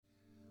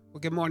Well,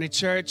 good morning,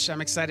 church.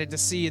 I'm excited to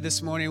see you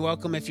this morning.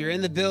 Welcome if you're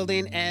in the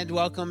building, and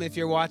welcome if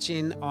you're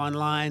watching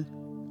online.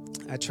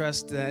 I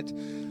trust that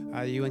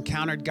you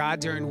encountered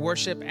God during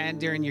worship and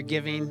during your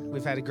giving.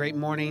 We've had a great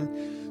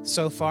morning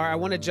so far. I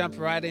want to jump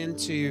right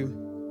into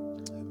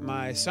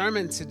my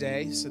sermon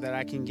today so that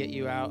I can get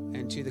you out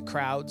into the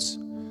crowds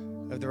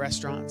of the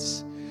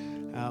restaurants.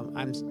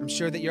 I'm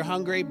sure that you're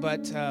hungry,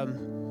 but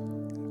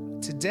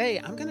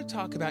today I'm going to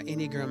talk about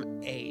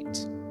Enneagram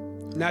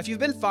 8. Now, if you've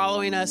been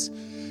following us,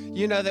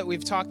 you know that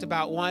we've talked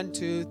about 1,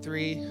 2,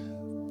 3,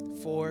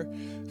 4,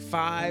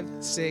 5,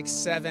 6,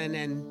 7,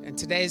 and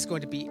today is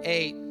going to be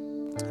 8.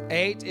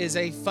 8 is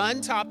a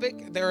fun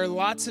topic. There are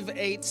lots of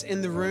 8s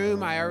in the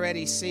room. I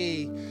already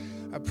see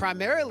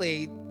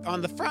primarily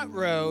on the front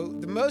row,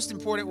 the most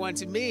important one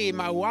to me,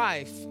 my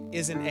wife,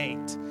 is an 8.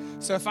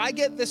 So if I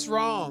get this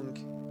wrong,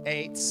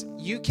 8s,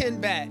 you can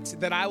bet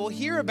that I will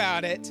hear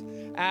about it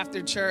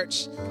after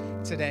church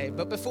today.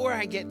 But before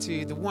I get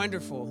to the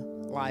wonderful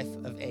life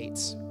of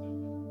 8s,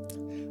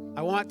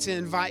 I want to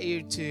invite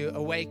you to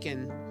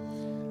Awaken.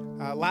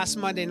 Last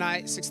Monday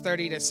night,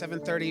 6:30 to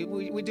 7:30.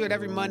 We do it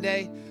every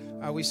Monday.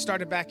 We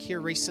started back here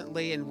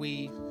recently, and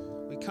we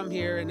come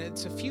here, and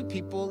it's a few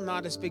people,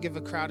 not as big of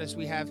a crowd as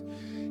we have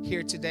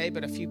here today,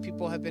 but a few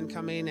people have been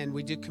coming, and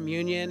we do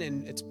communion,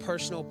 and it's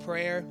personal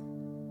prayer,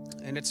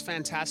 and it's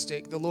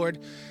fantastic. The Lord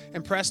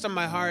impressed on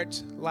my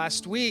heart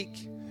last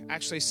week,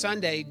 actually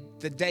Sunday,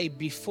 the day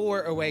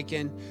before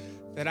Awaken,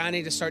 that I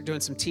need to start doing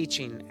some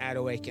teaching at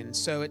Awaken.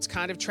 So it's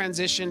kind of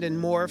transitioned and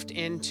morphed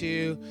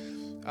into,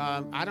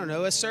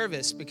 a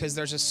service, because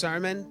there's a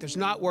sermon. There's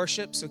not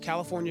worship, so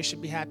California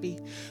should be happy.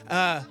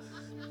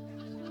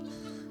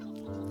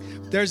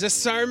 There's a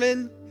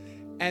sermon,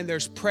 and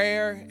there's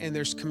prayer, and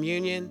there's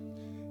communion.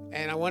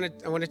 And I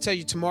want to tell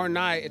you, tomorrow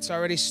night, it's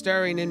already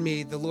stirring in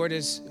me. The Lord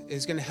is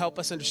going to help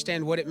us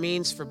understand what it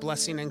means for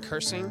blessing and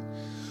cursing,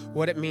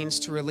 what it means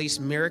to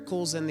release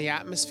miracles in the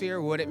atmosphere,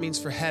 what it means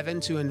for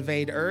heaven to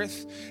invade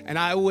earth. And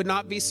I would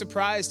not be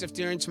surprised if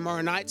during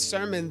tomorrow night's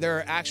sermon, there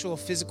are actual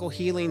physical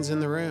healings in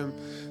the room.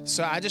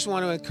 So I just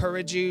want to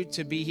encourage you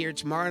to be here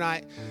tomorrow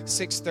night,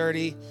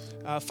 6:30.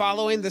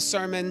 Following the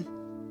sermon,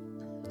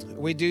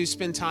 we do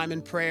spend time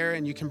in prayer,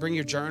 and you can bring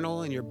your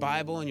journal and your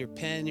Bible and your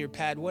pen, your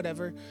pad,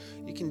 whatever.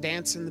 You can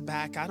dance in the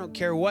back. I don't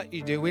care what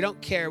you do. We don't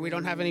care. We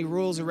don't have any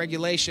rules or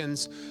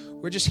regulations.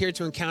 We're just here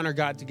to encounter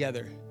God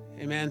together.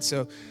 Amen.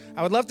 So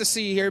I would love to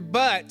see you here,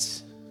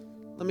 but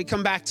let me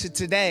come back to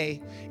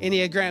today,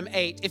 Enneagram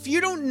 8. If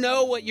you don't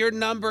know what your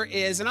number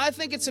is, and I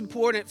think it's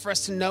important for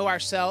us to know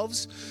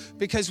ourselves,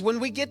 because when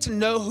we get to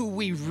know who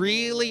we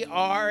really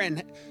are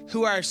and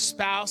who our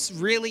spouse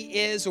really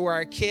is, or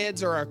our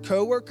kids or our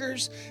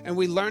coworkers, and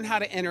we learn how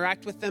to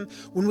interact with them,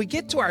 when we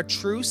get to our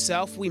true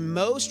self, we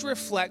most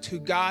reflect who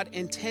God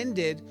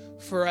intended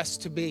for us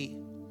to be.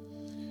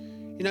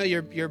 You know,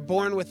 you're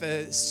born with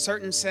a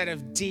certain set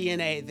of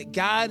DNA that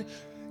God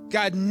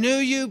knew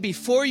you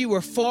before you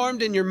were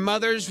formed in your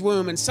mother's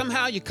womb, and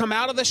somehow you come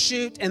out of the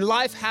chute and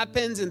life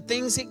happens and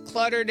things get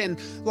cluttered and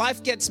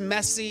life gets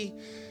messy,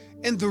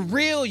 and the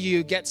real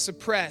you gets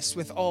suppressed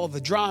with all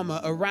the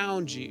drama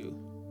around you.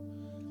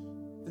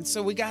 And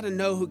so we got to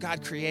know who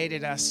God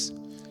created us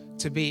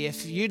to be.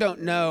 If you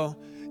don't know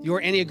your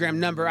Enneagram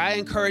number, I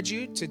encourage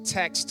you to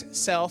text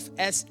SELF,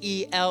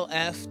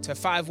 SELF, to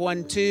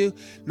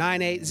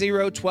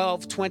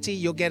 512-980-1220.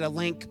 You'll get a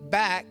link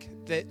back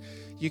that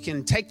you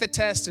can take the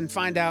test and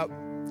find out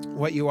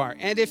what you are.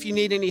 And if you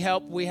need any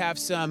help, we have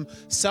some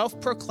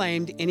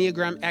self-proclaimed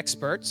Enneagram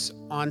experts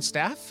on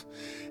staff,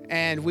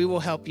 and we will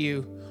help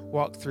you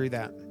walk through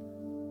that.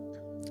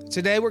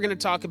 Today, we're going to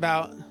talk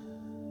about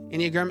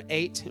Enneagram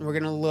 8, and we're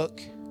going to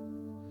look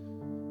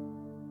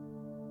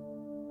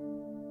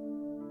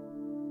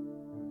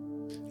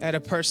at a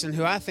person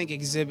who I think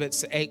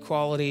exhibits the 8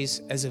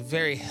 qualities as a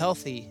very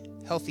healthy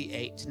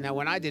 8. Now,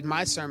 when I did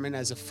my sermon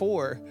as a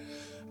 4,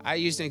 I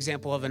used an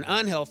example of an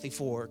unhealthy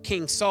 4,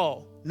 King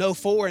Saul. No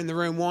 4 in the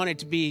room wanted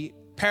to be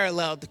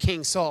paralleled to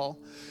King Saul.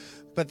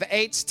 But the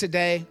 8s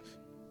today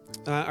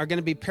are going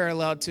to be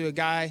paralleled to a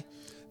guy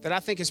that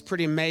I think is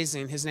pretty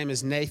amazing. His name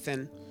is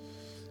Nathan.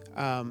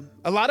 A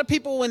lot of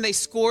people, when they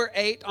score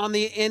 8 on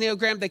the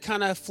Enneagram, they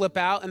kind of flip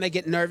out and they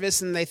get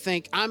nervous and they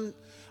think, I'm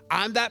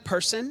that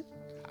person.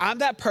 I'm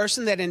that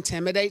person that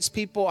intimidates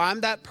people.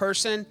 I'm that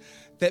person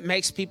that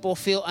makes people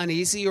feel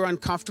uneasy or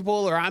uncomfortable,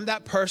 or I'm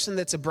that person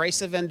that's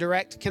abrasive and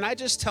direct. Can I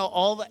just tell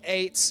all the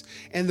 8s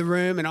in the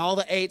room and all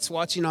the 8s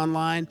watching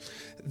online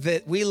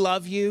that we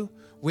love you.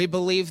 We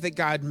believe that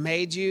God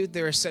made you.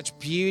 There is such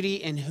beauty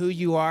in who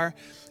you are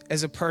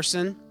as a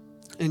person,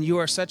 and you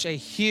are such a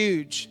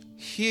huge,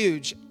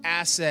 huge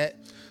asset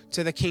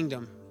to the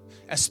kingdom,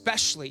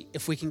 especially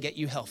if we can get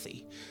you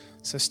healthy.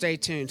 So stay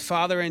tuned.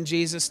 Father, in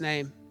Jesus'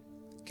 name,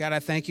 God,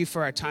 I thank you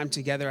for our time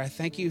together. I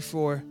thank you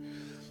for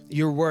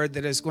your word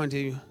that is going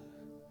to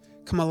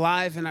come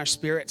alive in our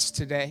spirits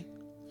today.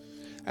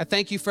 I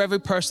thank you for every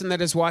person that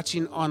is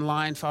watching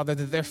online, Father,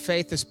 that their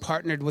faith is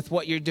partnered with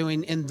what you're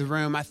doing in the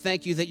room. I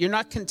thank you that you're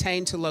not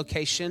contained to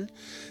location,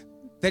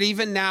 that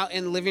even now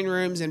in living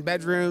rooms and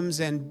bedrooms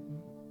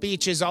and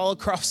beaches all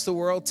across the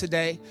world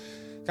today.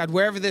 God,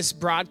 wherever this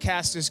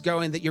broadcast is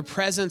going, that your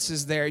presence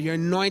is there, your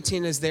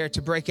anointing is there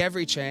to break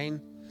every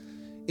chain.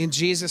 In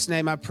Jesus'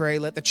 name I pray.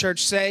 Let the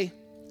church say,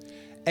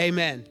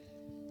 amen.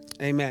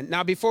 Amen.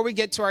 Now, before we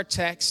get to our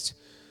text,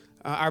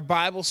 our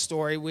Bible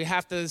story, we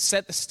have to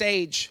set the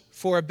stage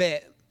for a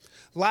bit.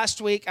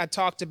 Last week, I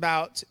talked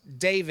about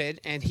David,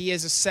 and he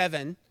is a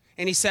 7.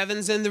 Any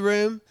 7s in the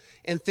room?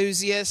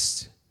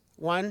 Enthusiast?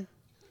 1,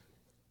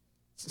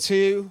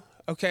 2,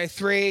 okay,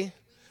 3.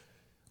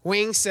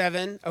 Wing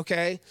 7,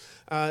 okay.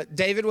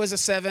 David was a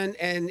 7,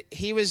 and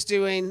he was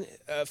doing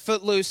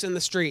Footloose in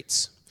the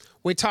streets.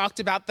 We talked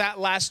about that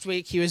last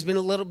week. He was being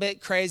a little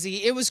bit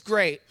crazy. It was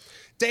great.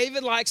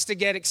 David likes to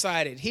get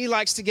excited. He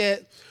likes to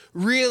get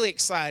really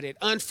excited.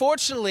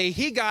 Unfortunately,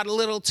 he got a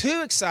little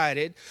too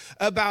excited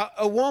about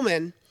a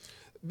woman,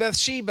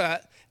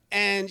 Bathsheba,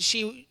 and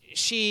she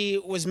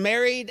was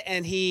married,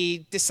 and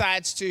he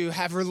decides to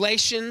have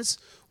relations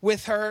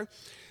with her.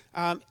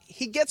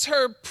 He gets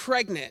her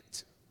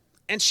pregnant,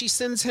 and she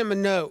sends him a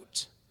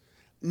note.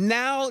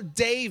 Now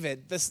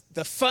David,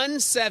 the fun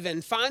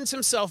 7, finds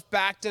himself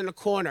backed in a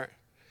corner,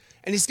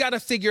 and he's got to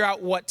figure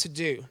out what to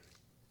do.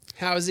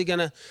 How is he going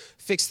to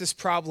fix this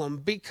problem?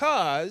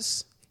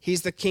 Because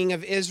he's the king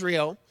of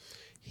Israel.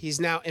 He's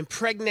now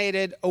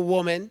impregnated a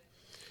woman,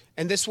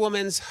 and this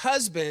woman's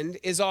husband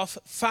is off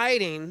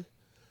fighting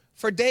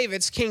for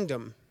David's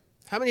kingdom.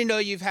 How many know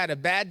you've had a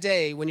bad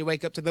day when you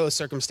wake up to those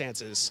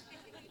circumstances?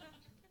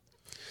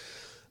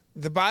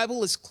 The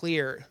Bible is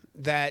clear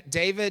that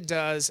David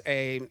does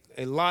a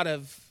lot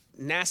of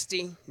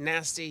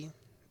nasty,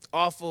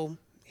 awful,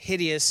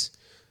 hideous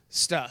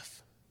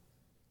stuff.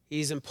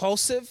 He's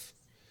impulsive.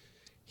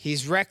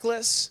 He's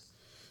reckless.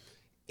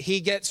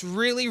 He gets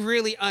really,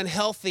 really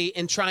unhealthy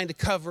in trying to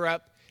cover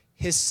up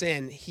his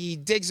sin. He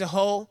digs a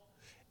hole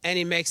and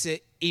he makes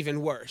it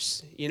even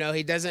worse. You know,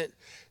 he doesn't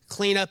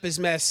clean up his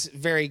mess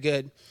very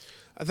good.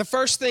 The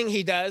first thing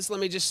he does, let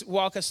me just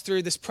walk us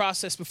through this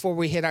process before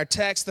we hit our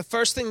text. The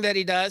first thing that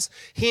he does,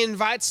 he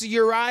invites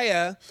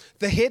Uriah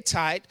the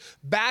Hittite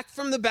back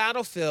from the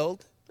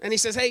battlefild. And he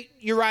says, hey,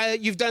 Uriah,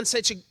 you've done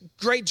such a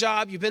great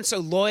job. You've been so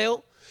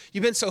loyal.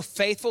 You've been so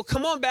faithful.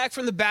 Come on back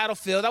from the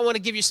battlefield. I want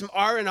to give you some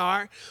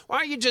R&R. Why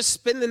don't you just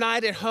spend the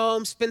night at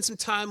home, spend some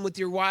time with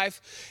your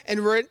wife? And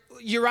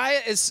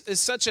Uriah is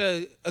such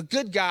a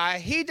good guy.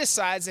 He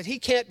decides that he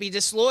can't be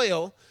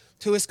disloyal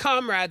to his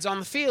comrades on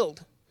the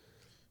field.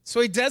 So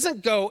he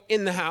doesn't go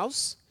in the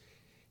house.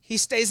 He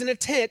stays in a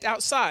tent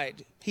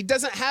outside. He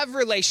doesn't have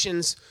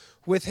relations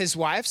with his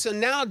wife. So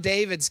now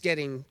David's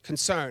getting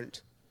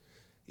concerned.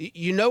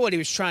 You know what he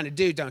was trying to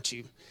do, don't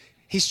you?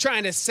 He's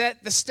trying to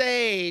set the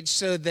stage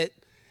so that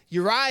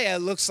Uriah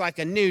looks like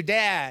a new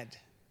dad,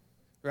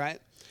 right?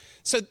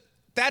 So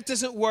that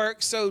doesn't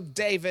work. So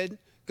David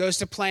goes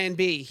to plan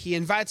B. He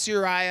invites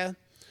Uriah,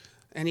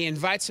 and he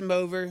invites him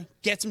over,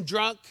 gets him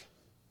drunk,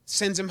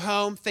 sends him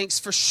home, thinks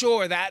for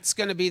sure that's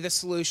going to be the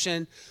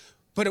solution,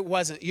 but it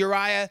wasn't.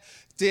 Uriah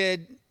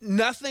did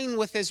nothing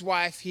with his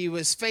wife. He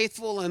was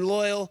faithful and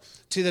loyal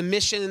to the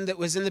mission that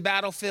was in the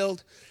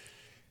battlefield.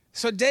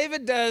 So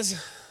David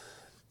does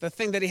the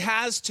thing that he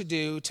has to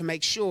do to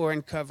make sure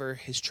and cover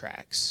his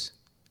tracks.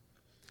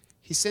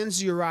 He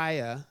sends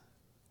Uriah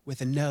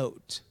with a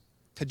note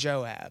to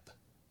Joab.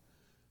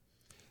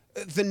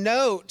 The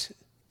note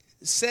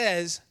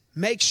says,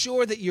 make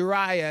sure that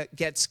Uriah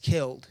gets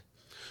killed.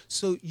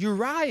 So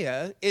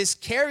Uriah is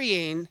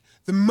carrying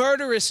the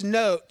murderous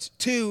note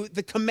to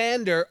the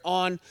commander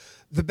on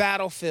the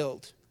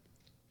battlefield.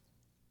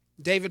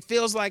 David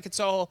feels like it's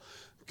all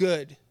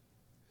good.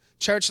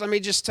 Church, let me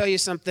just tell you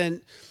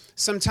something.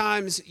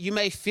 Sometimes you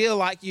may feel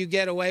like you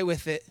get away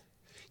with it.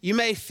 You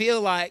may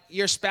feel like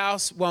your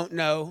spouse won't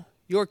know,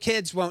 your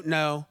kids won't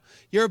know,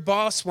 your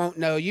boss won't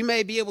know. You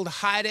may be able to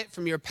hide it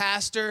from your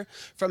pastor,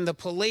 from the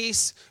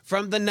police,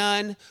 from the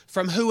nun,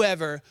 from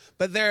whoever.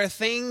 But there are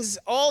things,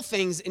 all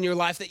things in your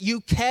life that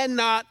you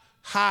cannot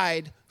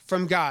hide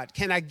from God.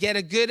 Can I get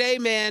a good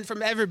amen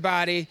from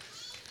everybody?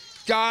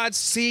 God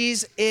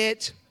sees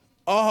it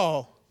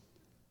all.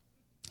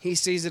 He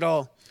sees it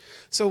all.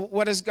 So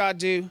what does God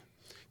do?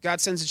 God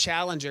sends a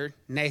challenger,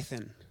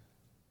 Nathan.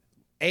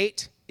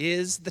 8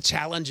 is the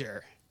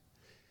challenger.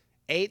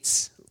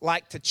 8s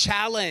like to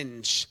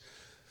challenge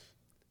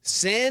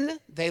sin.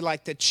 They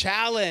like to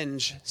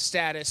challenge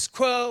status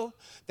quo.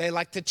 They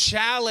like to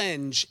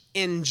challenge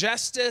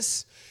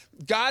injustice.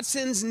 God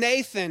sends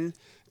Nathan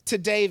to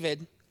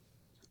David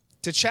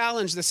to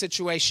challenge the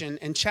situation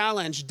and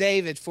challenge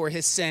David for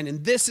his sin.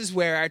 And this is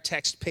where our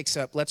text picks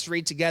up. Let's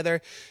read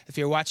together. If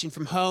you're watching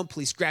from home,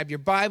 please grab your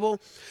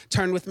Bible.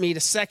 Turn with me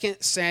to 2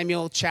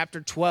 Samuel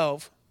chapter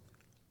 12,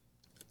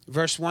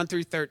 verse 1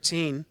 through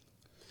 13.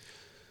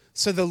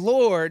 So the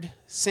Lord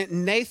sent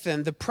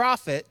Nathan the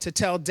prophet to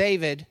tell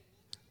David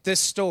this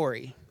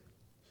story.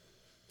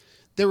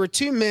 There were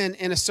 2 men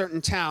in a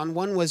certain town.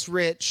 One was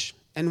rich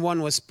and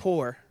one was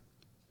poor.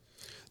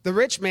 The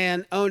rich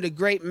man owned a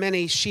great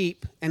many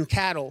sheep and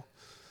cattle.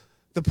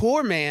 The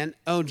poor man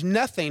owned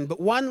nothing but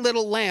one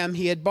little lamb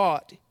he had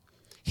bought.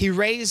 He He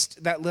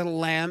raised that little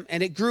lamb,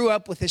 and it grew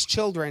up with his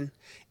children.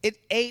 It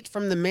ate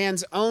from the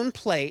man's own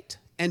plate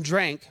and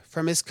drank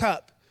from his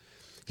cup.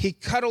 He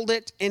cuddled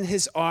it in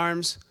his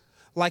arms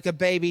like a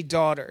baby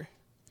daughter.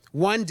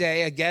 One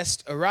day, a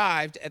guest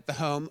arrived at the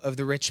home of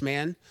the rich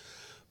man.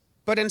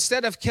 But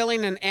instead of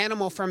killing an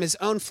animal from his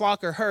own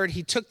flock or herd,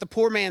 he took the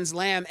poor man's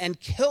lamb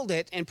and killed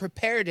it and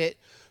prepared it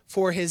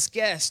for his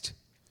guest.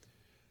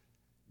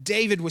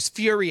 David was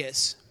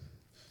furious.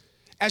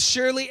 As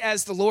surely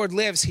as the Lord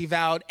lives, he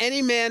vowed,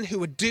 any man who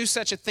would do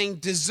such a thing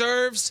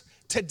deserves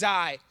to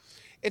die.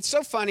 It's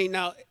so funny.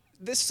 Now,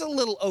 this is a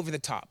little over the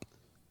top,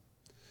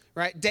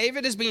 right?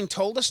 David is being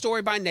told a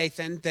story by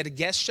Nathan that a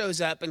guest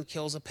shows up and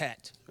kills a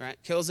pet, right?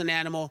 Kills an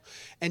animal.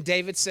 And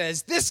David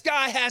says, this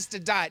guy has to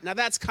die. Now,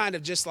 that's kind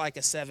of just like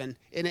a 7,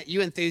 isn't it?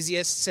 You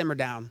enthusiasts, simmer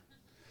down.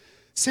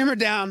 Simmer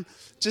down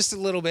just a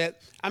little bit.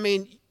 I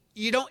mean,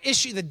 you don't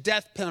issue the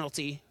death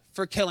penalty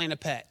for killing a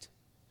pet.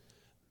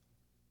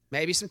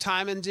 Maybe some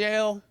time in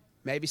jail,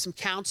 maybe some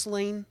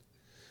counseling,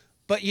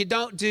 but you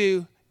don't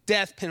do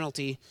death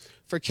penalty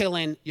for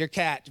killing your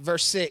cat.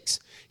 Verse 6,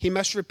 he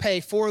must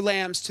repay 4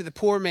 lambs to the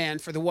poor man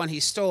for the one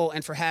he stole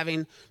and for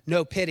having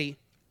no pity.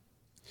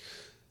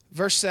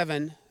 Verse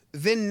 7,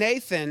 then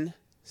Nathan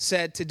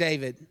said to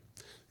David.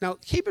 Now,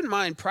 keep in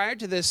mind, prior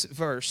to this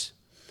verse,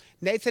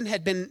 Nathan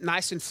had been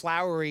nice and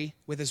flowery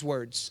with his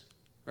words,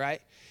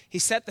 right? He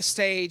set the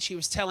stage. He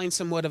was telling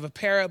somewhat of a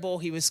parable.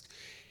 He was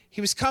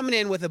coming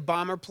in with a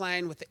bomber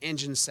plane with the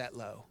engine set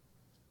low,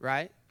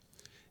 right?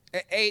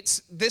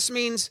 This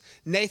means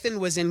Nathan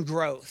was in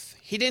growth.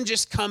 He didn't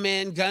just come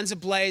in, guns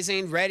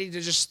a-blazing, ready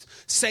to just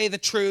say the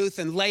truth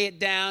and lay it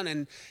down,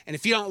 and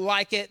if you don't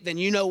like it, then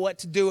you know what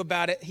to do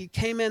about it. He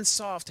came in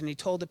soft and he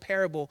told a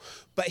parable.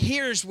 But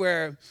here's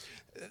where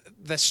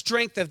the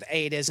strength of the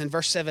 8 is in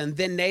verse 7.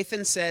 Then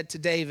Nathan said to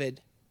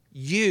David,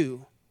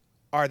 you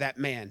are that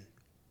man.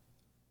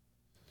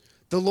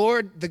 The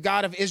Lord, the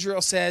God of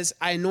Israel says,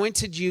 I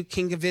anointed you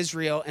king of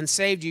Israel and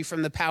saved you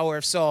from the power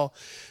of Saul.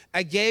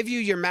 I gave you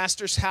your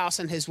master's house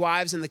and his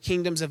wives and the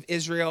kingdoms of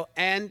Israel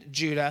and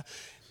Judah.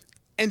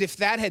 And if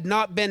that had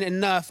not been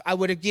enough, I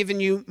would have given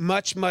you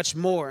much, much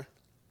more.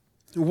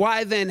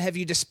 Why then have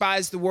you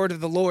despised the word of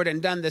the Lord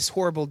and done this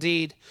horrible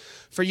deed?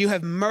 For you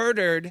have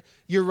murdered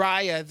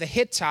Uriah the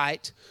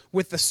Hittite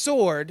with the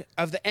sword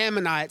of the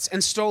Ammonites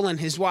and stolen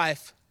his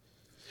wife.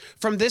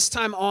 From this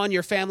time on,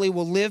 your family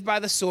will live by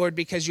the sword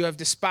because you have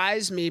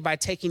despised me by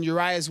taking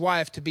Uriah's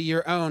wife to be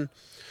your own.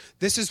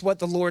 This is what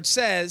the Lord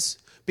says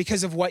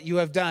because of what you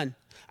have done.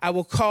 I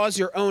will cause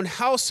your own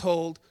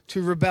household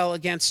to rebel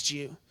against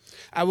you.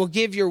 I will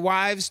give your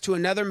wives to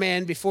another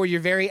man before your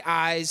very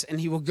eyes, and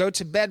he will go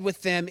to bed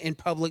with them in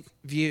public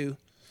view.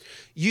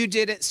 You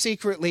did it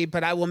secretly,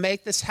 but I will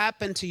make this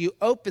happen to you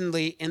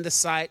openly in the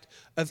sight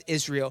of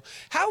Israel.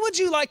 How would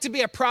you like to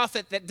be a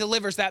prophet that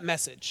delivers that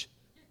message?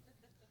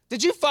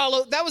 Did you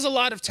follow? That was a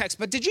lot of text,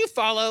 but did you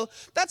follow?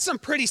 That's some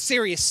pretty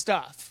serious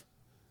stuff.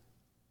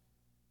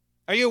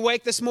 Are you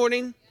awake this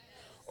morning?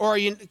 Or are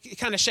you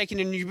kind of shaking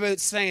in your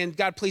boots saying,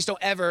 God, please don't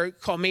ever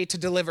call me to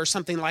deliver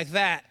something like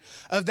that,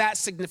 of that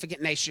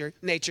significant nature?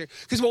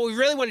 Because what we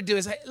really want to do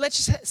is,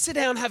 let's just sit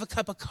down, have a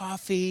cup of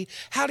coffee.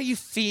 How do you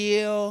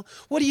feel?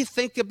 What do you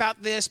think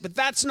about this? But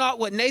that's not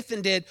what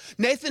Nathan did.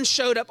 Nathan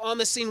showed up on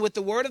the scene with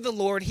the word of the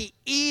Lord. He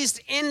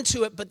eased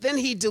into it, but then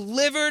he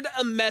delivered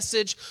a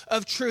message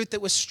of truth that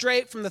was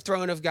straight from the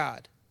throne of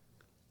God.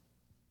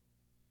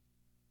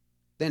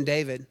 Then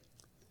David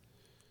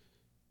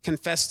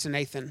confessed to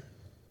Nathan.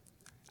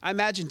 I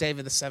imagine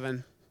David the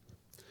 7.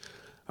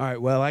 All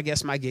right, well, I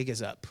guess my gig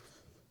is up.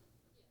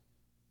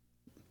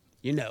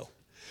 You know.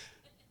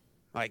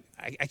 Like,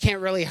 I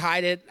can't really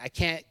hide it. I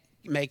can't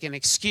make an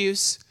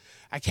excuse.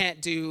 I can't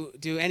do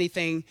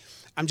anything.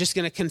 I'm just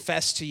going to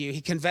confess to you.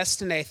 He confessed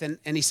to Nathan,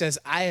 and he says,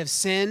 I have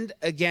sinned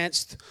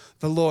against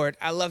the Lord.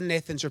 I love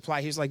Nathan's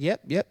reply. He was like,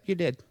 yep, you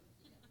did.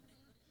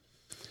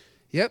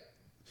 Yep.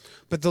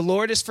 But the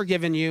Lord has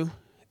forgiven you,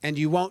 and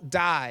you won't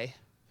die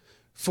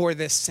for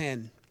this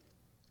sin.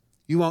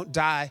 You won't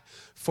die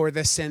for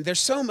this sin. There's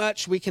so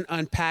much we can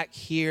unpack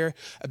here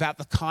about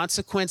the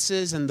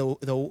consequences and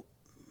the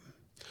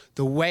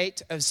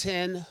weight of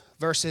sin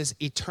versus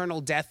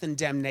eternal death and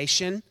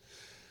damnation.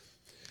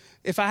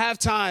 If I have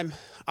time,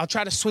 I'll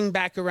try to swing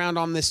back around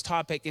on this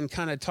topic and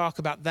kind of talk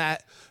about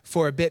that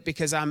for a bit,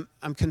 because I'm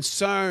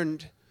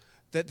concerned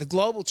that the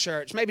global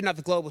church, maybe not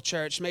the global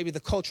church, maybe the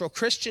cultural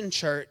Christian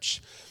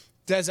church,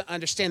 doesn't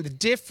understand the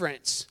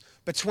difference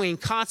between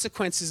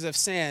consequences of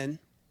sin,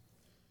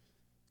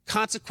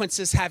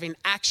 consequences having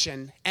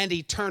action, and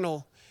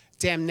eternal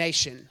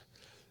damnation.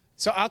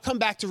 So I'll come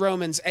back to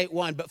Romans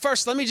 8:1. But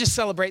first, let me just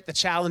celebrate the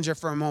challenger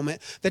for a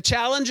moment. The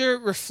challenger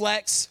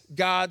reflects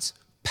God's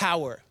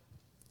power.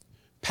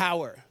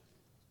 Power.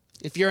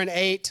 If you're an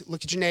 8,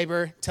 look at your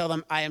neighbor, tell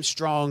them, I am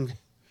strong.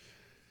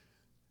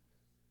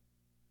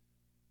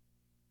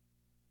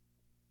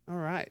 All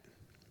right.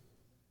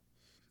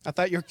 I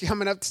thought you were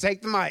coming up to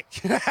take the mic.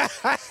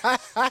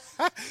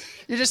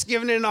 You're just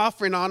giving it an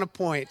offering on a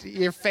point.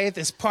 Your faith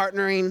is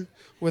partnering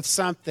with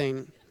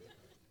something.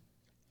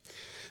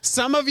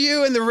 Some of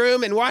you in the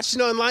room and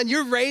watching online,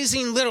 you're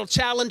raising little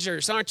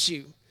challengers, aren't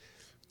you?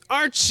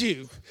 Aren't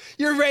you?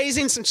 You're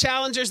raising some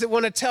challengers that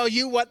want to tell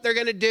you what they're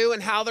going to do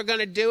and how they're going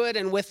to do it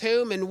and with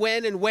whom and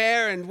when and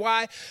where and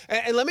why.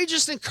 And let me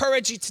just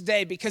encourage you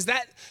today, because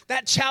that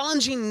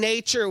challenging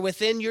nature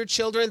within your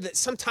children that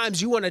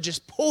sometimes you want to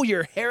just pull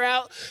your hair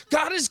out,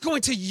 God is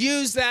going to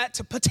use that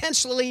to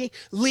potentially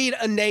lead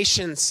a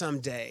nation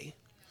someday.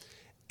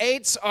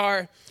 8s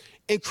are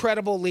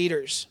incredible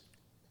leaders.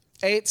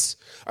 8s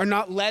are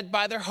not led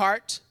by their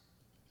heart.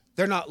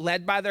 They're not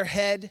led by their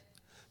head.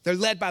 They're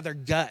led by their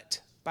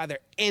gut, by their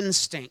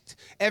instinct.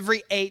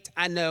 Every 8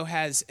 I know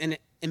has an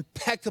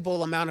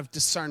impeccable amount of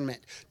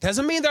discernment.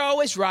 Doesn't mean they're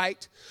always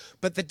right,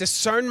 but the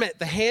discernment,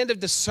 the hand of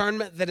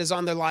discernment that is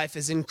on their life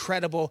is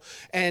incredible.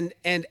 And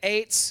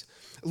 8s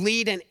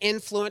lead and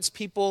influence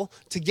people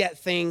to get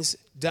things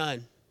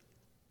done.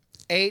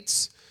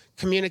 8s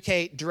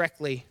communicate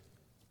directly,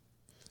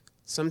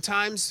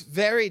 sometimes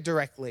very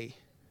directly.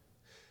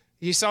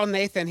 You saw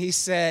Nathan, he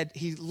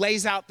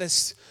lays out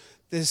this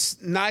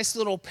nice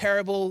little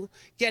parable,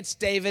 gets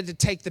David to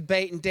take the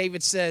bait, and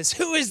David says,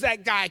 "Who is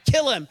that guy?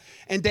 Kill him."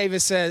 And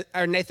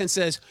Nathan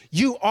says,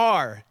 "You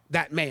are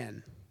that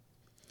man."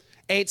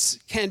 8s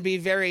can be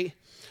very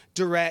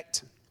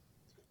direct.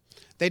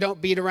 They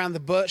don't beat around the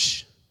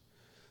bush.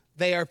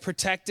 They are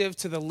protective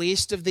to the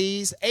least of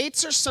these.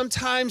 8s are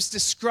sometimes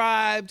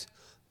described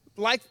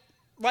like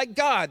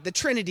God, the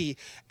Trinity,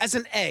 as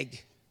an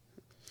egg.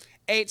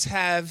 8s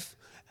have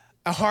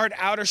a hard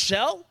outer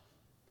shell,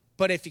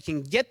 but if you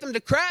can get them to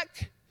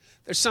crack,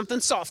 there's something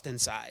soft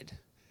inside.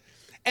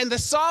 And the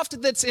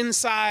soft that's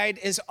inside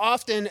is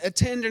often a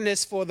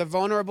tenderness for the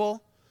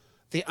vulnerable,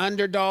 the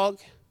underdog,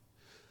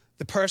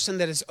 the person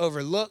that is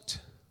overlooked,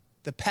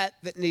 the pet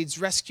that needs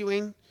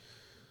rescuing.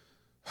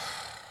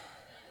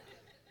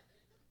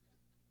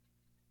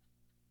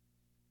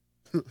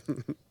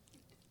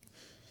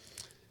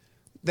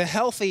 A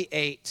healthy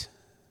 8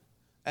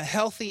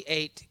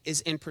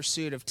 is in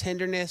pursuit of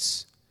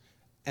tenderness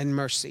and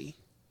mercy.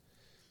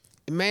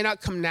 It may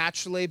not come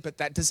naturally, but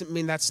that doesn't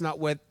mean that's not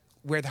where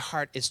the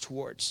heart is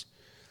towards.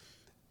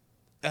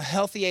 A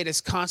healthy 8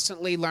 is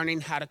constantly learning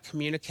how to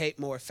communicate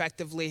more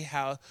effectively,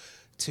 how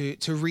to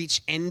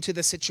reach into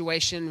the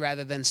situation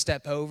rather than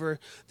step over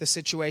the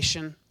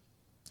situation.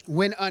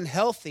 When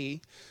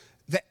unhealthy,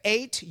 the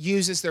 8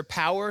 uses their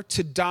power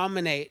to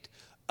dominate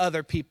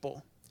other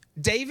people.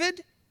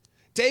 David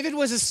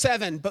was a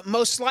 7, but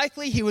most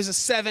likely he was a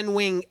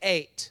 7-wing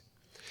 8.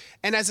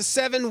 And as a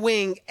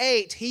 7-wing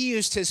 8, he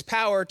used his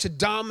power to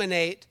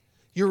dominate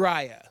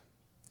Uriah,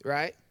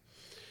 right?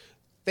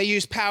 They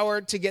use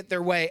power to get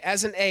their way.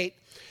 As an 8,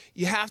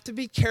 you have to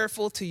be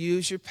careful to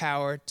use your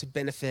power to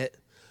benefit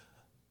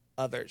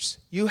others.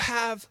 You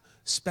have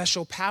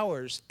special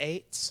powers,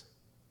 8s.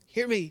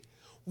 Hear me.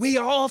 We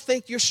all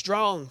think you're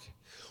strong.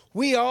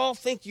 We all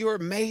think you're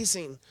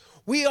amazing.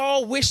 We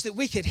all wish that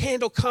we could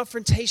handle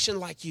confrontation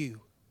like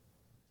you.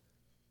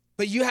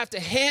 But you have to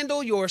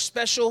handle your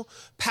special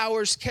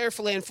powers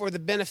carefully and for the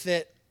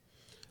benefit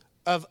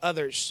of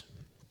others.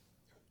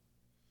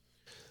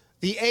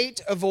 The 8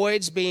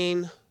 avoids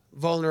being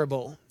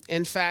vulnerable.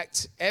 In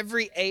fact,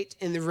 every 8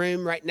 in the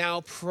room right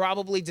now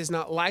probably does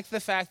not like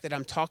the fact that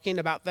I'm talking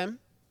about them.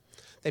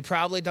 They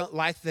probably don't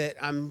like that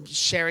I'm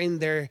sharing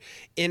their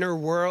inner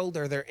world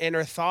or their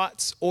inner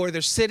thoughts, or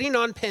they're sitting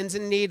on pins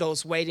and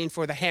needles waiting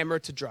for the hammer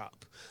to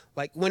drop.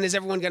 Like, when is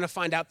everyone going to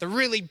find out the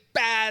really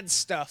bad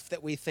stuff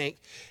that we think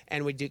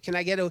and we do? Can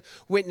I get a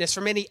witness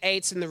from any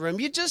 8s in the room?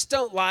 You just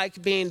don't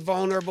like being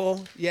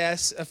vulnerable?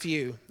 Yes, a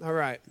few. All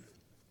right.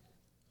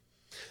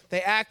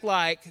 They act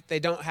like they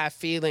don't have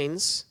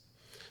feelings.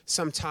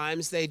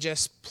 Sometimes they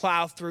just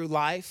plow through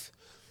life.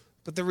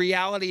 But the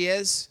reality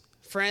is,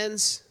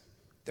 friends,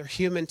 they're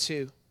human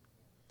too.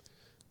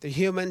 They're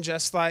human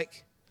just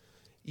like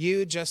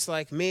you, just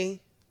like me.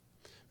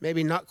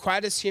 Maybe not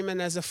quite as human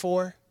as a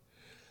 4.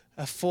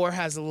 A 4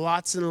 has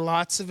lots and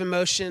lots of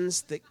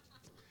emotions that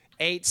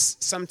 8s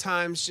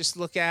sometimes just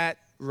look at,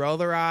 roll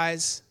their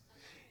eyes,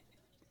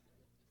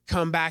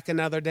 come back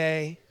another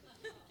day.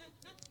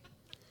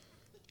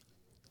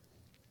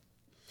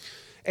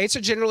 8s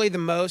are generally the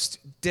most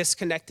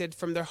disconnected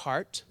from their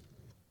heart,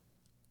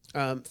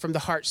 from the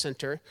heart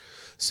center.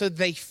 So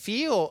they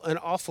feel an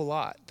awful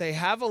lot. They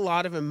have a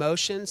lot of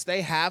emotions.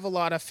 They have a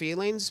lot of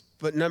feelings.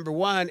 But number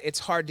one, it's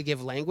hard to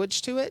give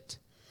language to it.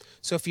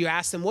 So if you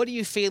ask them, what are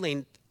you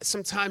feeling?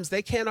 Sometimes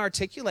they can't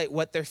articulate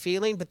what they're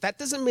feeling, but that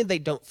doesn't mean they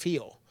don't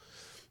feel.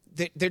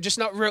 They're just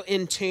not real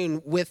in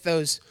tune with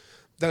those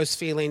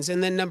feelings.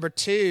 And then number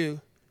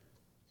two,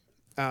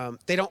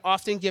 they don't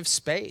often give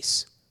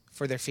space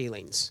for their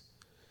feelings.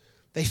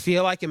 They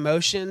feel like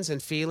emotions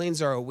and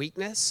feelings are a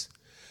weakness,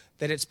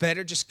 that it's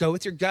better just go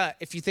with your gut.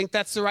 If you think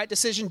that's the right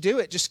decision, do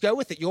it. Just go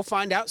with it. You'll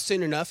find out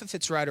soon enough if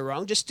it's right or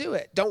wrong. Just do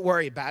it. Don't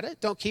worry about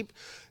it. Don't keep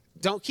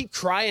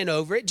crying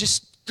over it.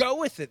 Just go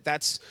with it.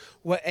 That's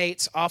what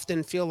 8s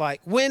often feel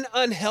like. When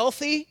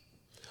unhealthy,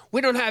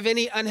 we don't have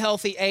any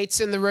unhealthy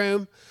 8s in the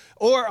room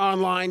or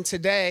online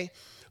today,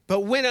 but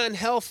when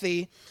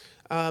unhealthy,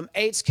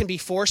 8s can be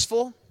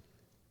forceful.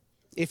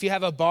 If you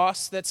have a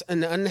boss that's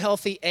an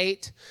unhealthy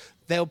 8,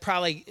 they'll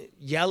probably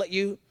yell at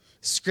you,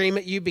 scream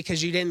at you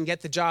because you didn't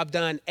get the job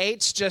done.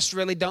 8s just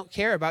really don't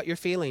care about your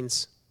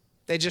feelings.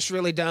 They just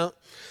really don't.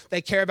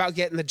 They care about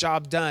getting the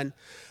job done.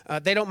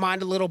 They don't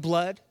mind a little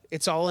blood.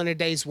 It's all in a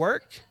day's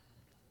work.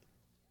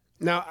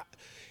 Now,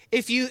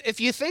 if you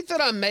think that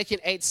I'm making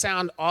 8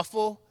 sound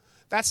awful,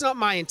 that's not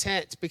my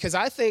intent, because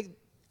I think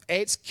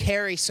 8s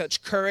carry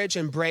such courage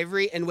and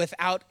bravery, and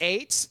without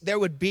 8s, there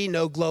would be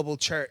no global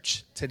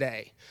church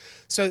today.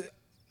 So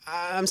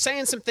I'm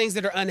saying some things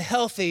that are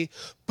unhealthy,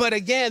 but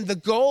again, the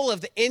goal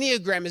of the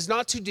Enneagram is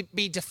not to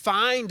be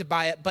defined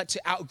by it, but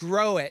to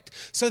outgrow it,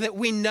 so that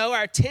we know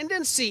our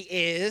tendency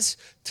is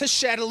to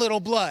shed a little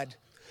blood,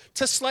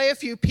 to slay a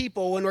few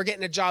people when we're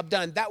getting a job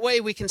done. That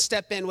way we can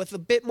step in with a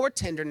bit more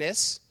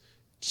tenderness,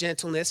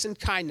 gentleness, and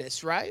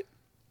kindness, right?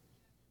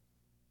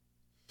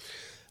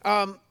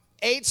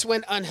 8s,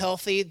 when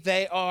unhealthy,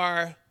 they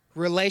are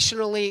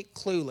relationally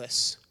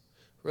clueless.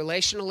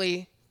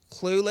 Relationally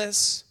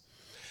clueless.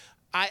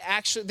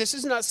 This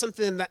is not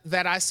something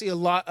that I see a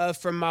lot of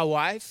from my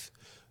wife,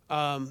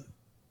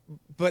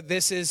 but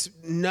this is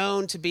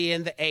known to be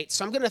in the 8.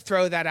 So I'm going to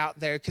throw that out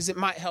there because it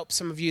might help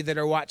some of you that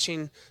are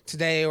watching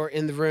today or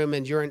in the room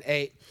and you're an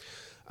 8.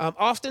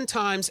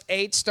 Oftentimes,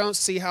 8s don't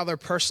see how their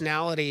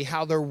personality,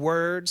 how their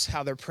words,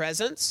 how their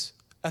presence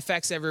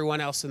affects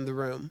everyone else in the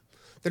room.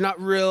 They're not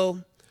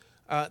real,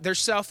 they're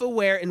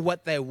self-aware in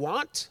what they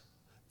want.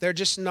 They're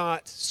just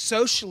not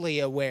socially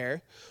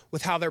aware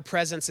with how their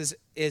presence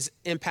is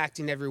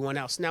impacting everyone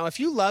else. Now, if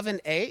you love an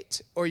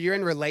 8 or you're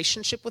in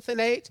relationship with an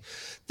 8,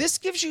 this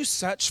gives you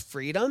such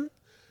freedom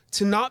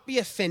to not be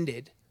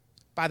offended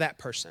by that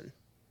person.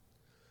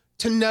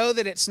 To know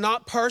that it's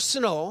not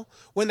personal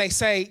when they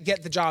say,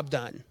 get the job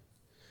done.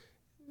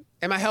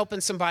 Am I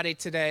helping somebody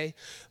today?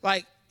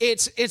 Like,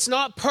 it's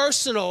not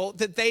personal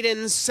that they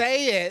didn't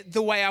say it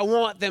the way I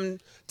want them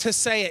to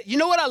say it. You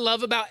know what I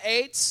love about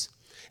 8s?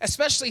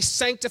 Especially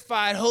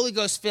sanctified, Holy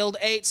Ghost-filled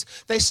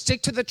 8s, they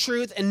stick to the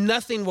truth and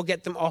nothing will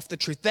get them off the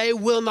truth. They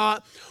will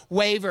not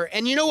waver.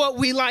 And you know what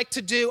we like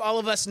to do, all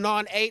of us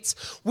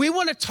non-8s? We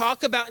want to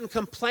talk about and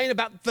complain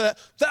about the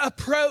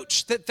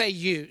approach that they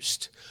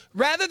used,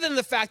 rather than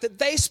the fact that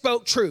they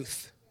spoke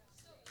truth.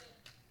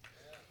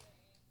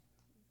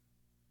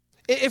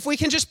 If we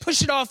can just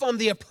push it off on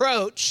the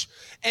approach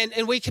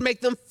and we can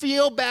make them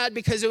feel bad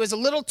because it was a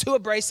little too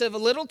abrasive, a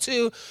little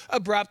too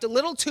abrupt, a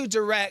little too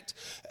direct,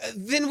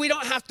 then we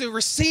don't have to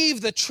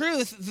receive the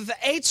truth that the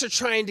 8s are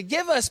trying to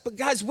give us. But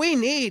guys, we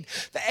need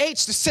the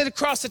 8s to sit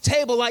across the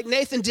table like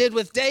Nathan did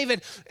with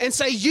David and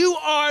say, you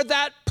are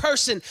that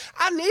person.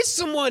 I need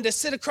someone to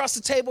sit across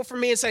the table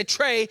from me and say,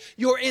 Trey,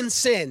 you're in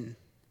sin.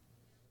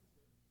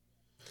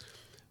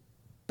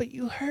 But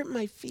you hurt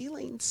my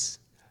feelings.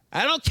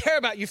 I don't care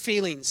about your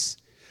feelings.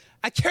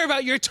 I care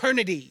about your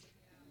eternity.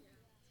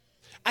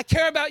 I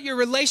care about your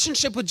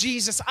relationship with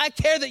Jesus. I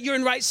care that you're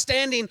in right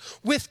standing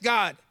with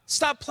God.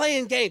 Stop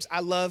playing games. I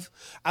love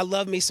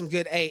me some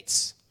good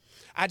 8s.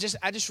 I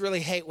just really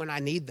hate when I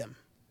need them.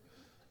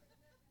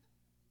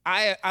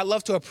 I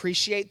love to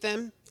appreciate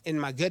them in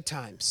my good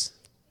times,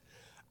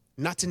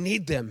 not to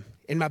need them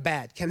in my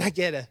bad. Can I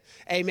get a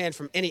amen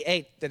from any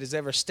 8 that has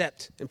ever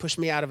stepped and pushed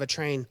me out of a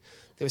train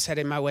that was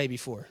headed my way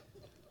before?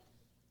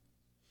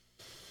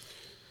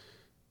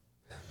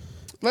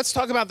 Let's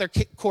talk about their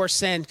core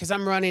sin, because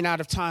I'm running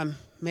out of time.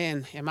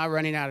 Man, am I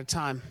running out of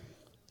time.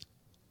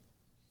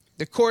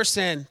 The core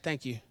sin,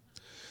 thank you,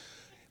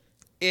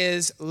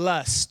 is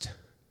lust.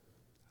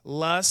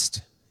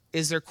 Lust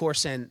is their core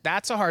sin.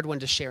 That's a hard one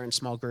to share in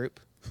small group.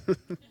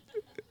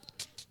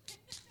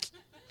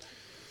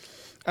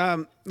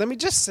 Let me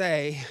just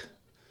say,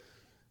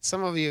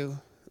 some of you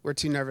were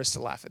too nervous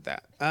to laugh at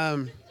that.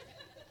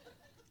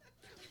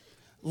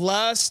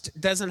 Lust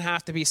doesn't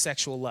have to be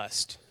sexual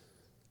lust.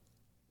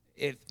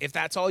 If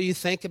that's all you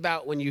think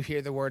about when you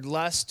hear the word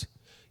lust,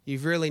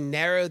 you've really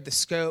narrowed the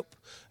scope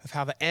of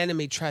how the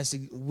enemy tries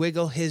to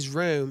wiggle his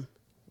way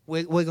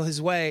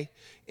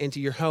into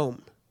your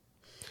home.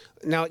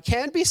 Now, it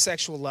can be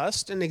sexual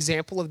lust. An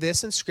example of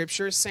this in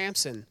Scripture is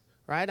Samson,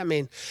 right? I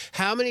mean,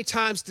 how many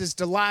times does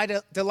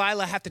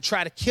Delilah have to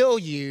try to kill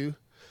you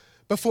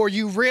before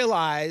you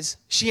realize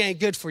she ain't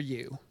good for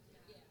you,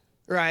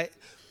 right?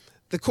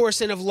 The core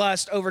sin of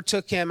lust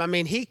overtook him. I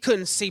mean, he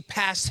couldn't see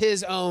past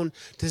his own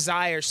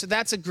desires. So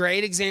that's a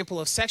great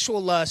example of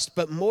sexual lust.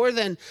 But more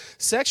than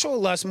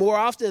sexual lust, more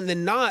often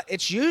than not,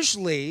 it's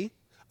usually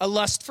a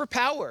lust for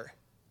power.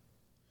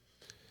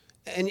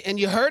 And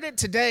you heard it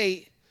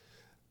today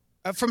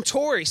from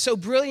Tori so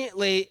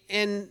brilliantly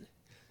in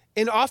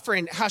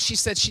offering how she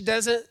said she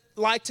doesn't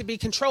like to be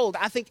controlled.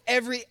 I think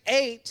every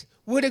 8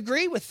 would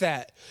agree with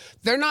that.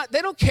 They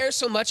don't care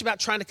so much about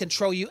trying to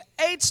control you.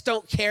 8s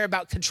don't care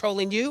about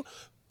controlling you,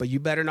 but you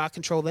better not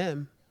control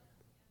them.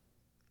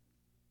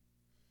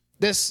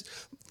 This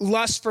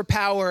lust for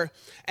power,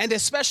 and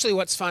especially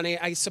what's funny,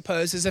 I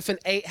suppose, is if an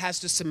 8 has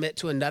to submit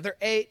to another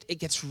 8, it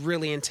gets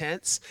really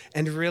intense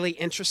and really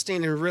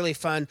interesting and really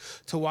fun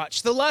to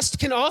watch. The lust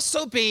can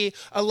also be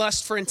a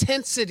lust for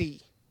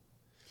intensity.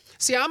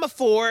 See, I'm a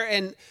 4,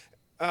 and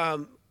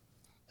the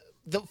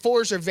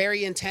 4s are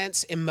very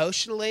intense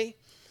emotionally.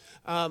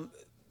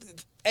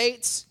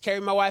 8s, Carrie,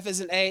 my wife, is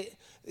an 8.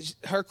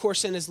 Her core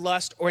sin is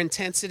lust or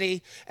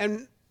intensity.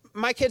 And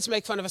my kids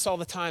make fun of us all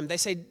the time. They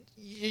say,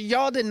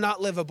 y'all did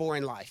not live a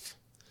boring life.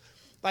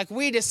 Like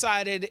we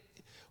decided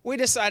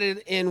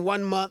in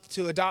 1 month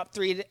to adopt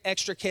 3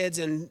 extra kids,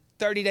 and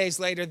 30 days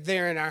later,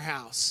 they're in our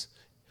house.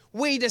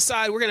 We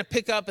decide we're going to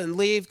pick up and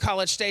leave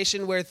College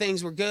Station where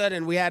things were good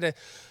and we had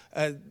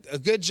a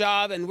good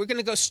job, and we're going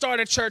to go start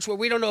a church where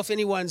we don't know if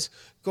anyone's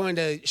going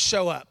to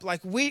show up.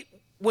 Like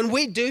when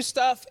we do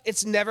stuff,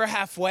 it's never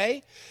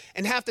halfway,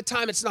 and half the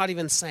time it's not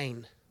even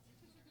sane,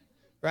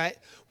 right?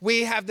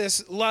 We have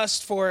this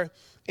lust for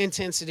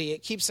intensity.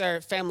 It keeps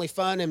our family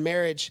fun and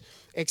marriage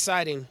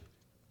exciting.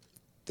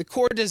 The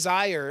core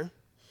desire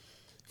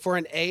for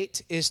an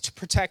 8 is to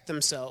protect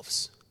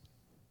themselves.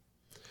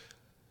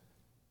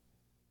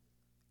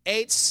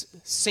 8s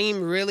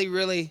seem really,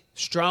 really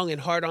strong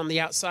and hard on the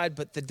outside,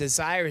 but the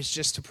desire is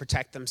just to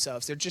protect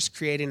themselves. They're just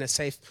creating a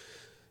safe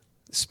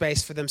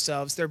space for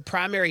themselves. Their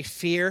primary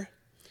fear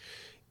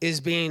is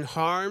being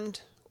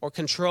harmed or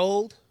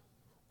controlled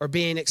or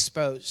being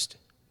exposed.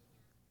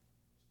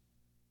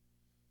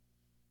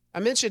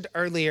 I mentioned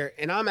earlier,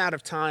 and I'm out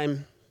of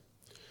time,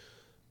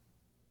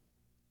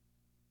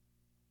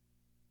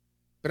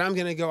 but I'm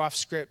going to go off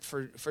script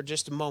for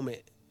just a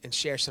moment and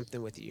share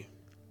something with you.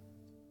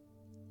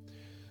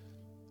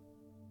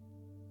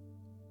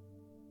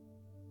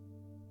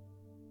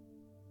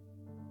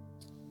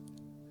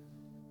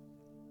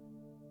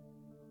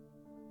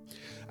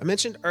 I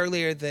mentioned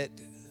earlier that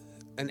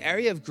an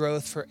area of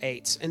growth for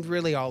 8s, and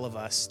really all of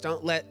us,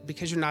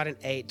 because you're not an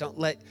 8, don't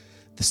let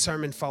the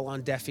sermon fall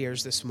on deaf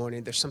ears this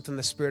morning. There's something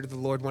the Spirit of the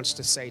Lord wants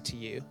to say to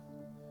you.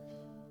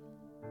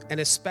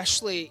 And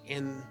especially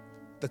in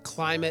the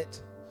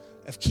climate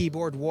of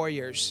keyboard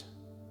warriors,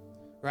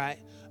 right?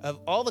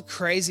 Of all the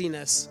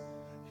craziness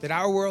that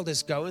our world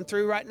is going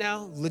through right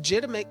now,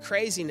 legitimate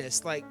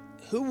craziness. Like,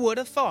 who would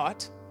have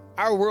thought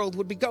our world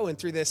would be going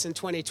through this in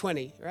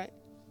 2020, right?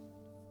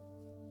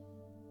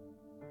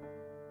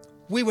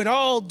 We would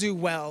all do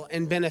well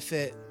and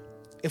benefit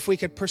if we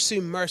could pursue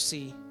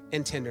mercy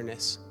and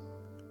tenderness.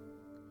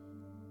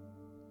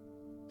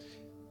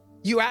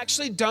 You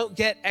actually don't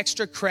get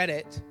extra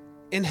credit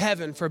in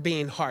heaven for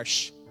being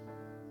harsh.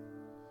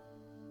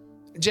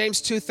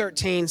 James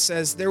 2:13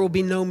 says, there will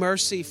be no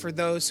mercy for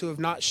those who have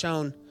not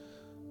shown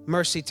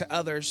mercy to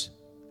others.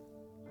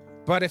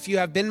 But if you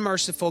have been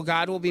merciful,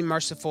 God will be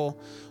merciful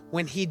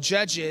when he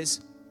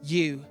judges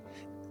you.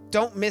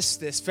 Don't miss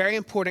this very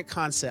important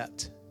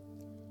concept.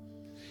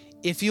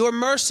 If you are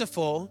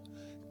merciful,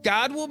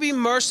 God will be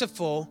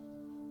merciful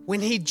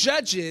when he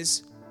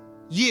judges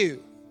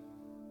you.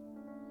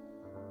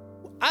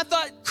 I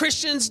thought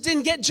Christians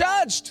didn't get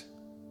judged.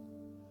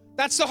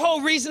 That's the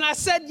whole reason I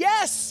said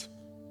yes,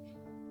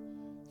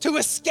 to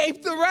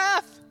escape the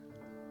wrath.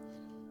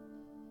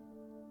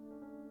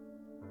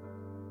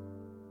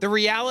 The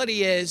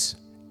reality is,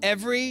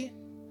 every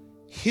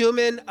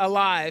human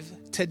alive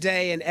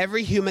today and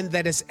every human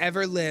that has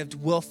ever lived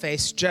will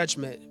face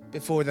judgment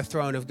before the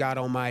throne of God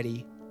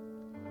Almighty.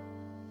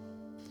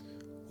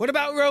 What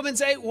about Romans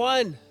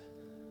 8:1?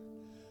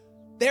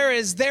 There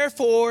is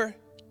therefore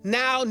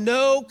now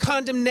no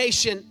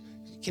condemnation.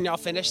 Can y'all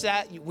finish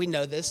that? We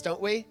know this, don't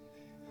we?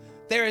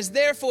 There is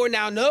therefore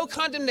now no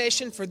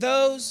condemnation for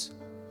those.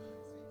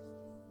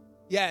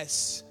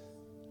 Yes.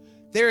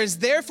 There is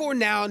therefore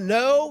now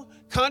no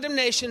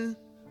condemnation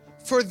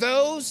for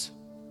those.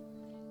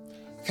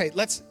 Okay,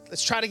 let's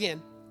try it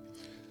again.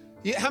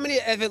 How many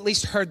have at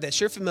least heard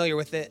this? You're familiar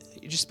with it.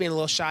 You're just being a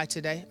little shy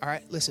today. All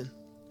right, listen.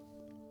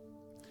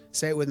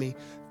 Say it with me.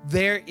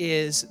 There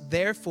is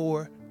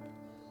therefore.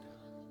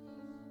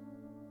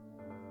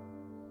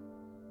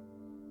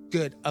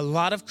 Good. A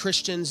lot of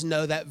Christians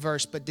know that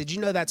verse, but did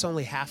you know that's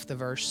only half the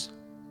verse?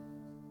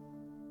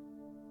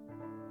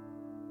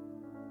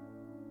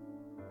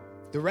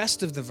 The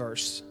rest of the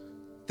verse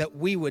that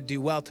we would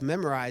do well to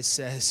memorize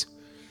says,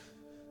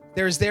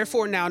 there is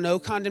therefore now no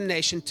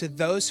condemnation to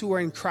those who are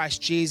in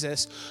Christ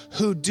Jesus,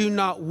 who do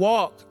not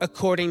walk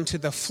according to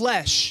the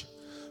flesh,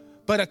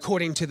 but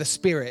according to the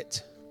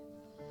Spirit.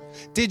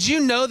 Did you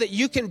know that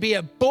you can be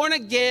a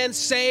born-again,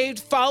 saved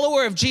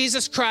follower of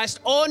Jesus Christ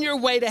on your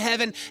way to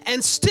heaven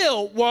and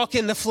still walk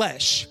in the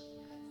flesh?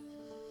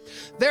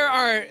 There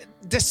are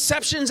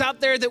deceptions out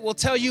there that will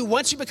tell you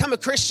once you become a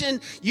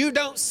Christian, you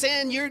don't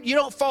sin, you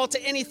don't fall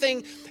to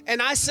anything.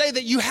 And I say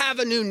that you have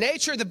a new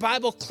nature. The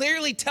Bible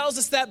clearly tells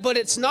us that, but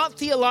it's not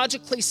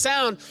theologically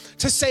sound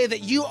to say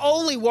that you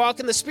only walk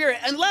in the Spirit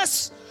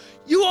unless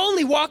you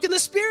only walk in the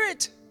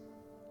Spirit.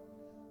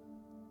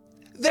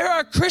 There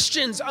are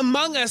Christians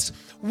among us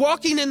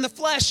walking in the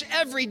flesh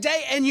every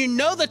day, and you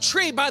know the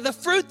tree by the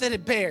fruit that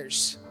it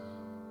bears.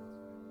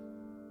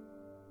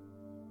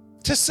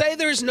 To say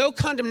there is no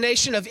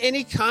condemnation of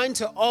any kind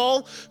to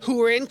all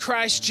who are in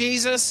Christ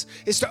Jesus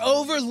is to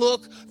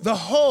overlook the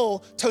whole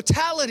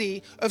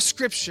totality of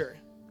Scripture.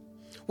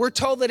 we're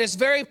told that it's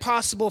very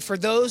possible for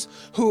those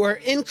who are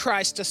in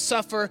Christ to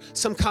suffer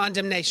some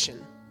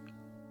condemnation,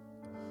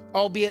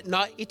 albeit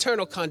not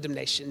eternal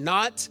condemnation.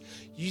 Not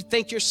you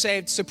think you're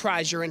saved,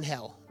 surprise, you're in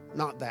hell.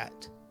 Not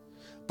that.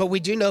 But we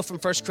do know from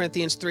 1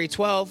 Corinthians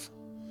 3:12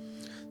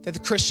 that the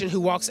Christian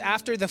who walks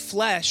after the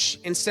flesh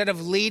instead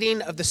of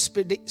leading of the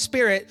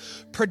Spirit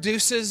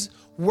produces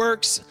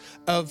works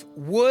of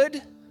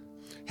wood,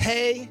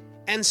 hay,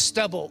 and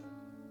stubble.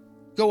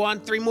 Go on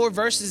 3 more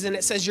verses and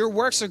it says your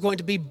works are going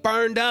to be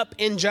burned up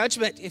in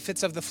judgment if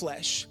it's of the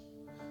flesh.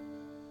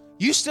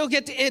 You still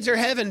get to enter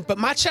heaven, but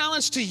my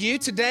challenge to you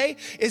today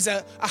is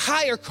a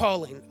higher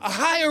calling, a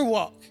higher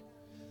walk.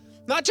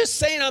 Not just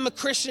saying I'm a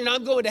Christian,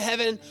 I'm going to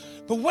heaven,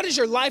 but what does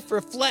your life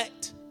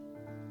reflect?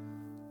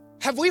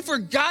 Have we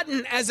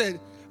forgotten as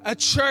a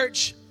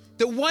church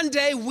that one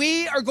day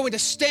we are going to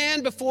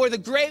stand before the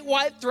great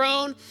white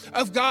throne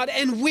of God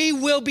and we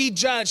will be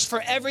judged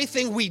for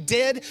everything we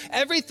did,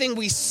 everything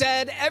we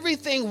said,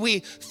 everything we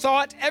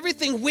thought,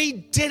 everything we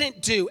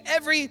didn't do,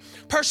 every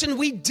person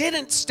we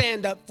didn't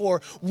stand up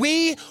for.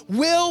 We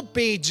will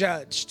be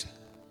judged.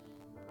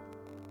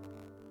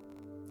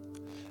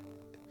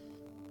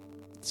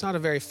 It's not a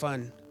very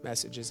fun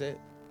message, is it?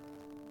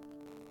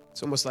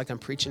 It's almost like I'm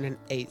preaching an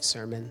 8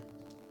 sermon.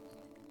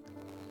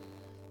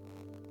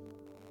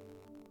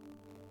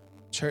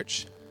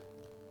 Church,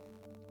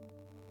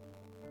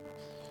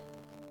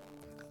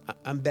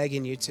 I'm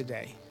begging you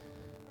today.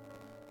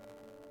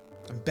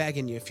 I'm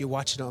begging you, if you're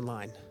watching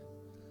online,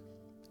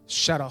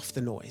 shut off the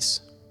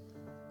noise.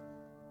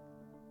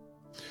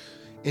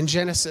 In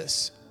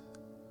Genesis,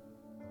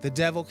 the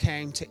devil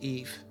came to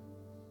Eve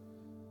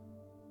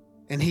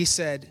and he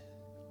said,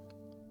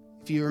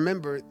 if you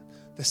remember,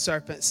 the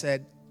serpent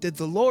said, did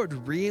the Lord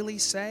really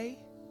say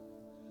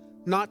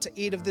not to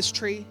eat of this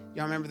tree?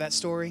 Y'all remember that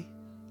story,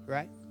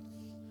 right?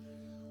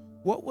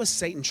 What was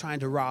Satan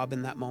trying to rob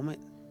in that moment?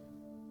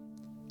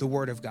 The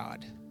Word of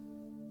God.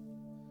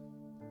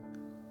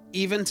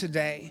 Even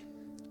today,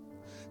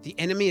 the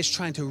enemy is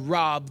trying to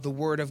rob the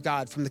Word of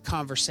God from the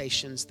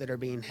conversations that are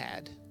being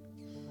had.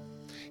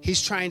 He's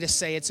trying to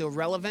say it's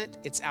irrelevant,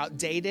 it's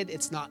outdated,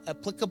 it's not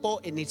applicable,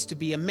 it needs to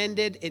be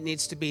amended, it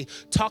needs to be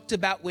talked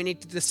about. We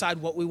need to decide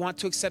what we want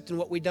to accept and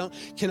what we don't.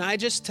 Can I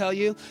just tell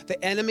you,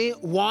 the enemy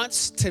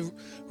wants to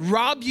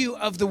rob you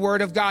of the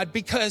Word of God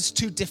because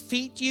to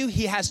defeat you,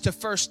 he has to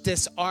first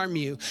disarm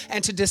you.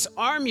 And to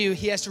disarm you,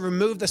 he has to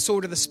remove the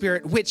sword of the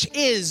Spirit, which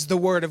is the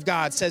Word of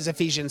God, says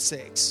Ephesians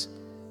 6.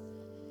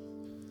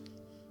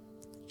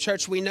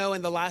 Church, we know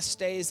in the last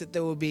days that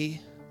there will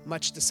be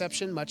much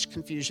deception, much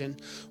confusion.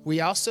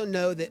 We also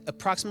know that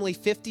approximately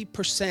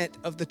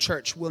 50% of the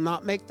church will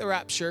not make the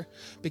rapture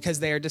because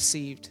they are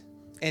deceived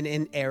and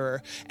in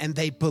error, and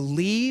they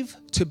believe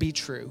to be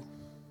true.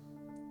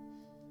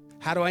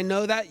 How do I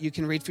know that? You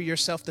can read for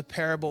yourself the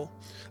parable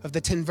of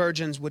the 10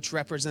 virgins, which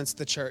represents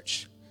the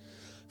church.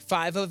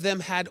 5 of them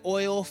had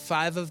oil,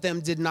 5 of them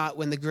did not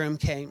when the groom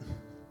came.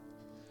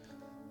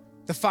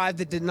 The 5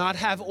 that did not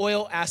have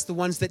oil asked the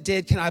ones that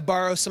did, can I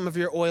borrow some of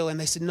your oil? And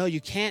they said, no,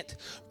 you can't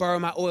borrow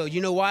my oil.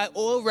 You know why?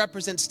 Oil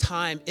represents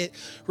time. It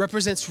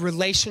represents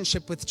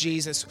relationship with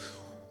Jesus.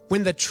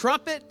 When the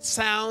trumpet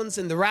sounds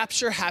and the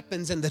rapture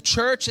happens and the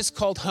church is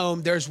called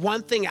home, there's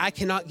one thing I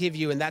cannot give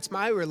you, and that's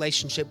my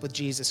relationship with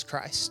Jesus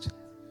Christ.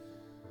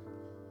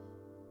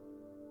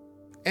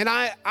 And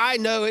I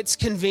know it's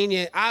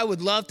convenient. I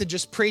would love to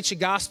just preach a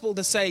gospel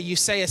to say you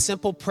say a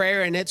simple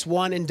prayer and it's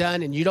one and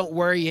done and you don't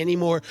worry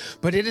anymore.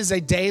 But it is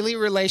a daily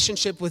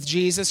relationship with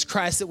Jesus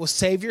Christ that will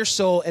save your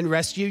soul and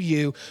rescue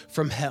you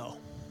from hell.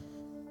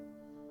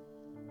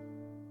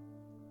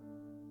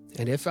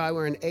 And if I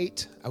were an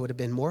 8, I would have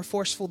been more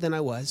forceful than I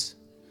was.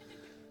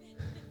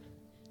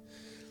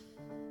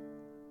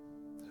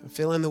 I'm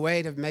feeling the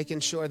weight of making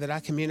sure that I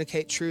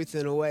communicate truth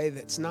in a way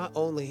that's not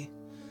only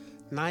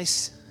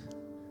nice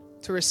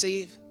to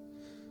receive,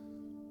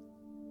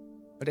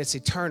 but it's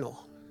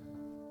eternal.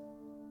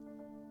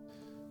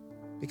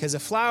 Because a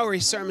flowery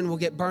sermon will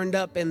get burned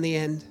up in the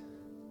end,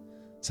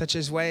 such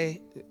as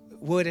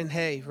wood and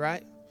hay,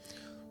 right?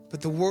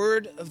 But the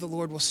word of the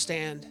Lord will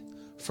stand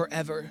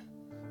forever.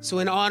 So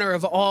in honor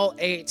of all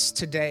 8s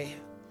today,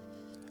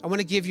 I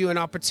want to give you an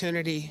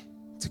opportunity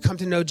to come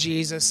to know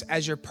Jesus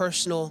as your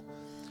personal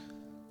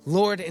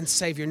Lord and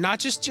Savior. Not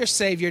just your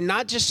Savior,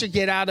 not just your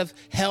get out of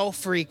hell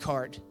free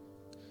card,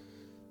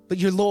 but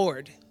your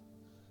Lord,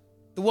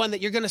 the one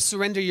that you're going to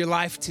surrender your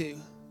life to.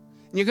 And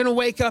you're going to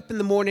wake up in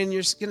the morning and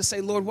you're going to say,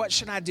 Lord, what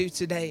should I do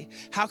today?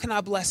 How can I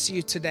bless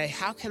you today?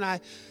 How can I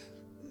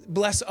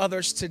bless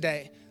others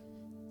today?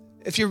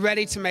 If you're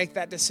ready to make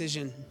that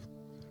decision,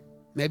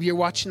 maybe you're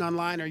watching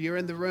online or you're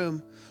in the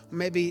room. Or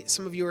maybe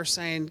some of you are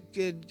saying,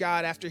 good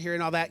God, after hearing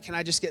all that, can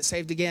I just get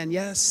saved again?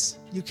 Yes,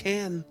 you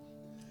can.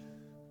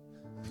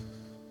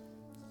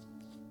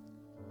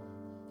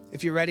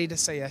 If you're ready to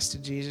say yes to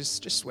Jesus,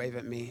 just wave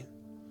at me.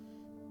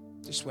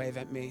 Just wave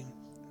at me.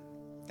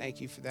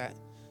 Thank you for that.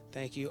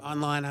 Thank you.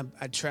 Online,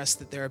 I trust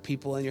that there are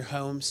people in your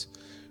homes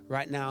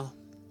right now.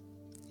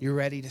 You're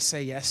ready to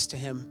say yes to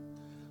him.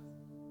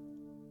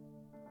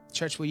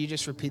 Church, will you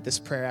just repeat this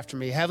prayer after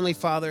me? Heavenly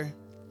Father,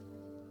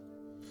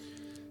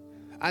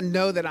 I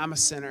know that I'm a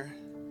sinner,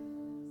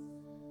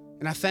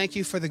 and I thank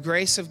you for the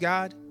grace of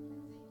God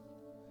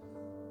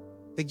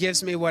that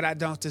gives me what I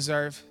don't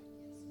deserve.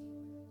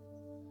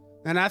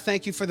 And I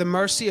thank you for the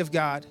mercy of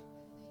God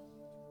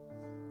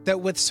that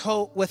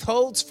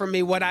withholds from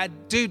me what I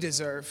do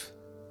deserve.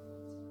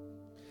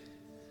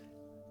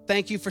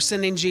 Thank you for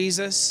sending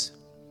Jesus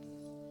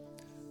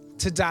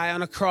to die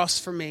on a cross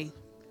for me.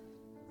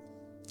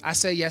 I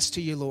say yes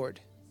to you, Lord.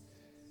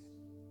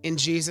 In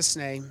Jesus'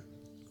 name,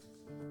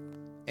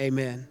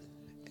 amen.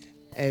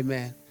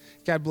 Amen.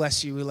 God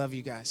bless you. We love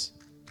you guys.